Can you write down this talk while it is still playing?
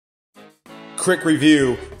quick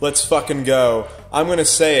review, let's fucking go. I'm gonna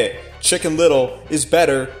say it. Chicken Little is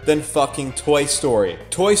better than fucking Toy Story.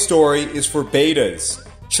 Toy Story is for betas.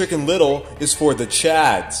 Chicken Little is for the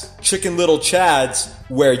Chads. Chicken Little Chads,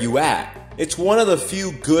 where you at? It's one of the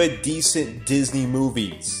few good, decent Disney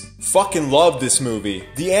movies. Fucking love this movie.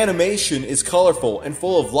 The animation is colorful and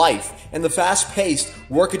full of life, and the fast-paced,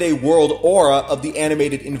 workaday world aura of the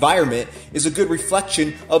animated environment is a good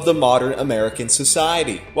reflection of the modern American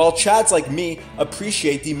society. While Chads like me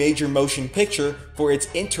appreciate the major motion picture for its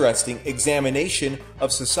interesting examination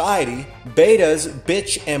of society, betas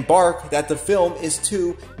bitch and bark that the film is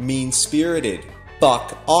too mean-spirited.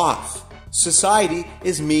 Fuck off. Society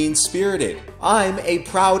is mean-spirited. I'm a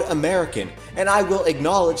proud American, and I will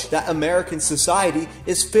acknowledge that American society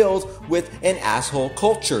is filled with an asshole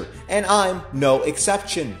culture, and I'm no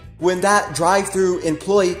exception. When that drive-thru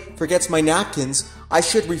employee forgets my napkins, I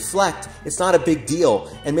should reflect it's not a big deal,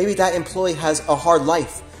 and maybe that employee has a hard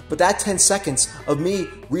life. But that 10 seconds of me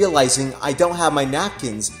realizing I don't have my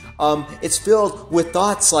napkins, it's filled with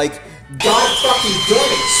thoughts like, God fucking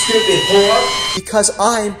damn it, stupid whore! Because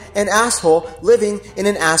I'm an asshole living in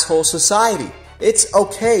an asshole society. It's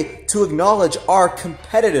okay to acknowledge our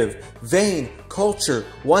competitive, vain culture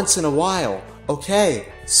once in a while,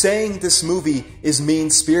 okay? Saying this movie is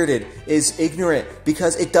mean-spirited is ignorant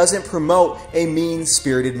because it doesn't promote a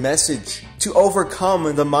mean-spirited message. To overcome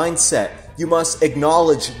the mindset, you must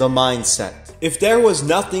acknowledge the mindset. If there was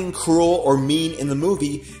nothing cruel or mean in the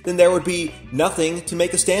movie, then there would be nothing to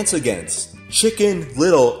make a stance against. Chicken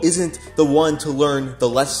Little isn't the one to learn the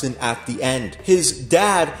lesson at the end. His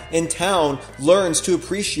dad in town learns to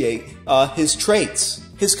appreciate his traits,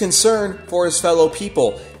 his concern for his fellow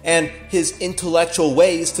people, and his intellectual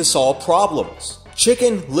ways to solve problems.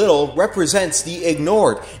 Chicken Little represents the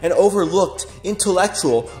ignored and overlooked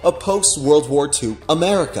intellectual of post-World War II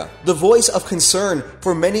America. The voice of concern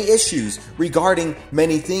for many issues regarding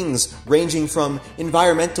many things ranging from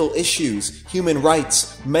environmental issues, human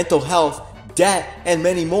rights, mental health, debt, and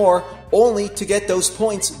many more, only to get those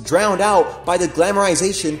points drowned out by the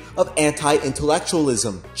glamorization of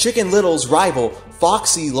anti-intellectualism. Chicken Little's rival,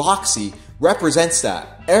 Foxy Loxy, represents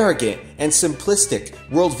that arrogant and simplistic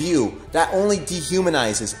worldview that only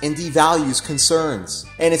dehumanizes and devalues concerns.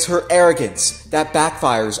 And it's her arrogance that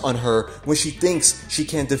backfires on her when she thinks she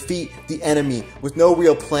can defeat the enemy with no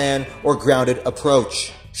real plan or grounded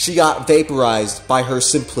approach. She got vaporized by her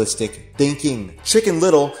simplistic thinking. Chicken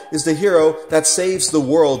Little is the hero that saves the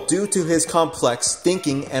world due to his complex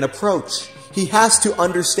thinking and approach. He has to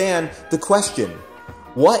understand the question,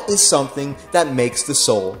 what is something that makes the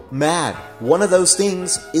soul mad? One of those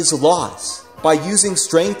things is loss. By using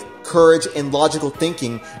strength, courage, and logical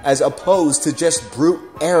thinking as opposed to just brute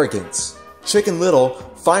arrogance, Chicken Little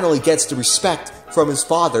finally gets the respect from his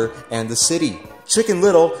father and the city. Chicken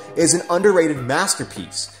Little is an underrated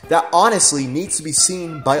masterpiece that honestly needs to be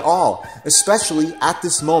seen by all, especially at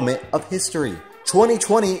this moment of history.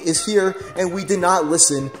 2020 is here and we did not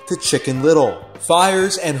listen to Chicken Little.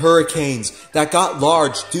 Fires and hurricanes that got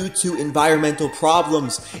large due to environmental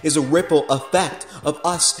problems is a ripple effect of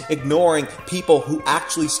us ignoring people who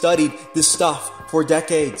actually studied this stuff for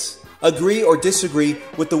decades. Agree or disagree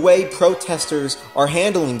with the way protesters are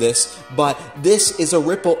handling this, but this is a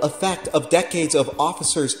ripple effect of decades of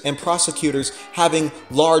officers and prosecutors having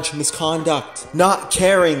large misconduct, not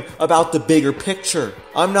caring about the bigger picture.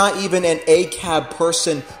 I'm not even an ACAB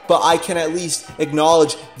person, but I can at least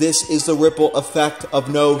acknowledge this is the ripple effect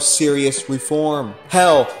of no serious reform.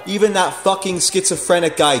 Hell, even that fucking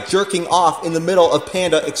schizophrenic guy jerking off in the middle of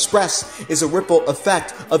Panda Express is a ripple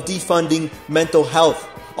effect of defunding mental health.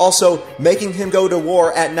 Also, making him go to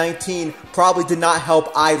war at 19 probably did not help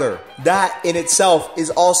either. That in itself is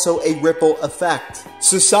also a ripple effect.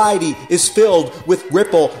 Society is filled with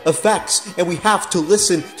ripple effects, and we have to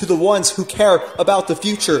listen to the ones who care about the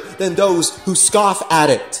future than those who scoff at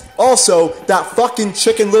it. Also, that fucking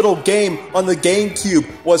Chicken Little game on the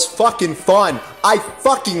GameCube was fucking fun. I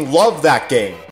fucking love that game.